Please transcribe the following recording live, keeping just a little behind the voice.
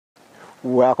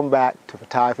Welcome back to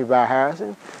Photography by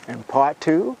Harrison and part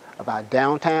 2 of our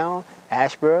downtown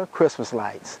Asheboro Christmas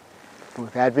lights. And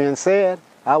with that being said,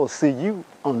 I will see you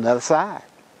on the other side.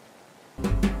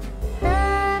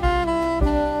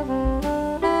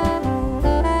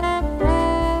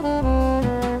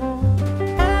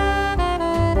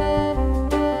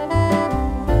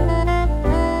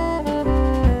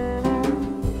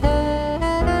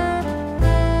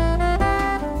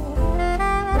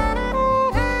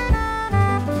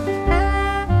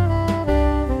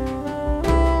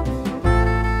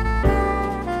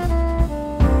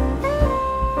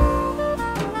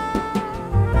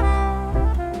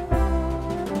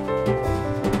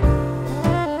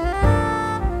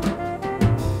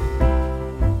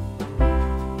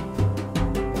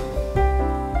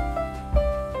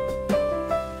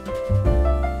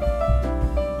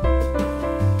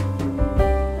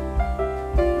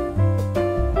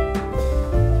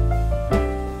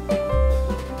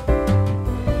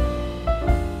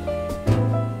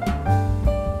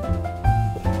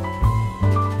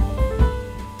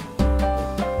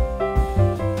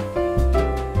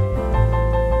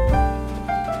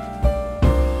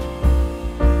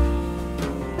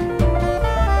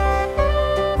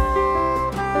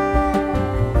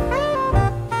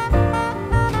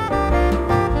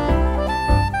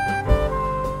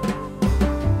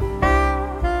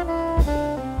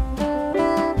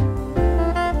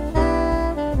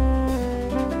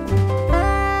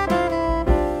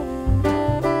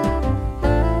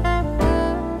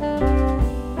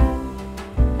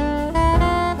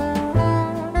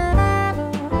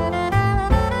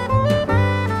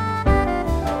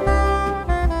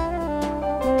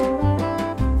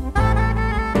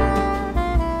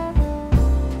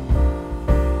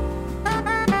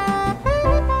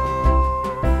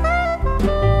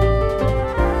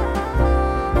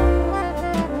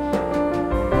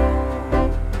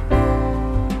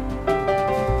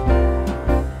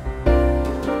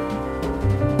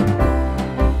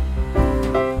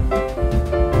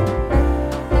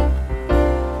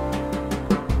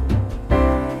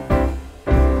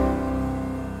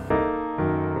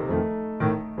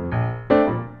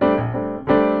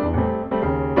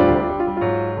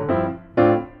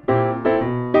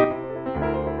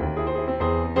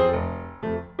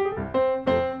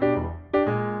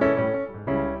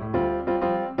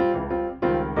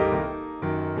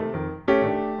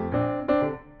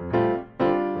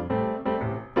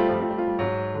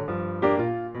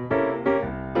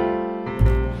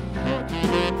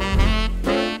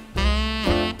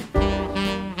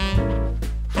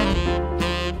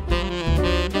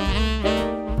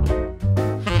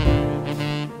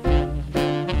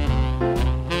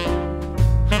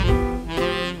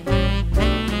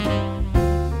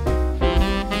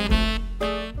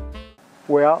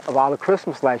 Well, of all the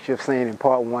Christmas lights you've seen in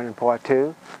part 1 and part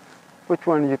 2, which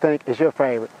one do you think is your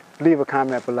favorite? Leave a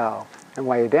comment below. And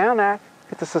while you're down there,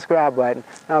 hit the subscribe button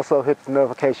and also hit the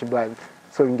notification button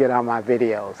so you can get all my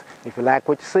videos. If you like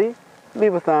what you see,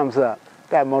 leave a thumbs up.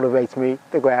 That motivates me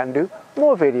to go out and do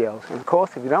more videos. And of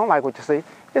course, if you don't like what you see,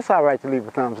 it's all right to leave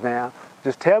a thumbs down.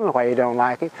 Just tell me why you don't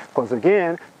like it, because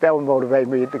again, that will motivate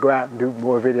me to go out and do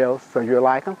more videos so you'll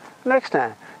like them next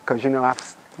time. Because you know,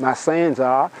 my sayings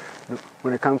are,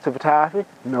 when it comes to photography,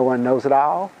 no one knows it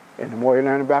all. And the more you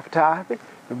learn about photography,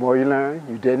 the more you learn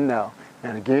you didn't know.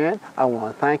 And again, I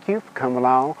want to thank you for coming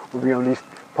along with me on these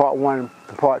part 1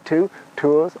 and part 2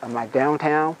 tours of my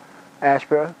downtown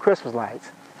Asheboro Christmas lights.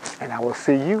 And I will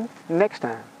see you next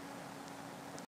time.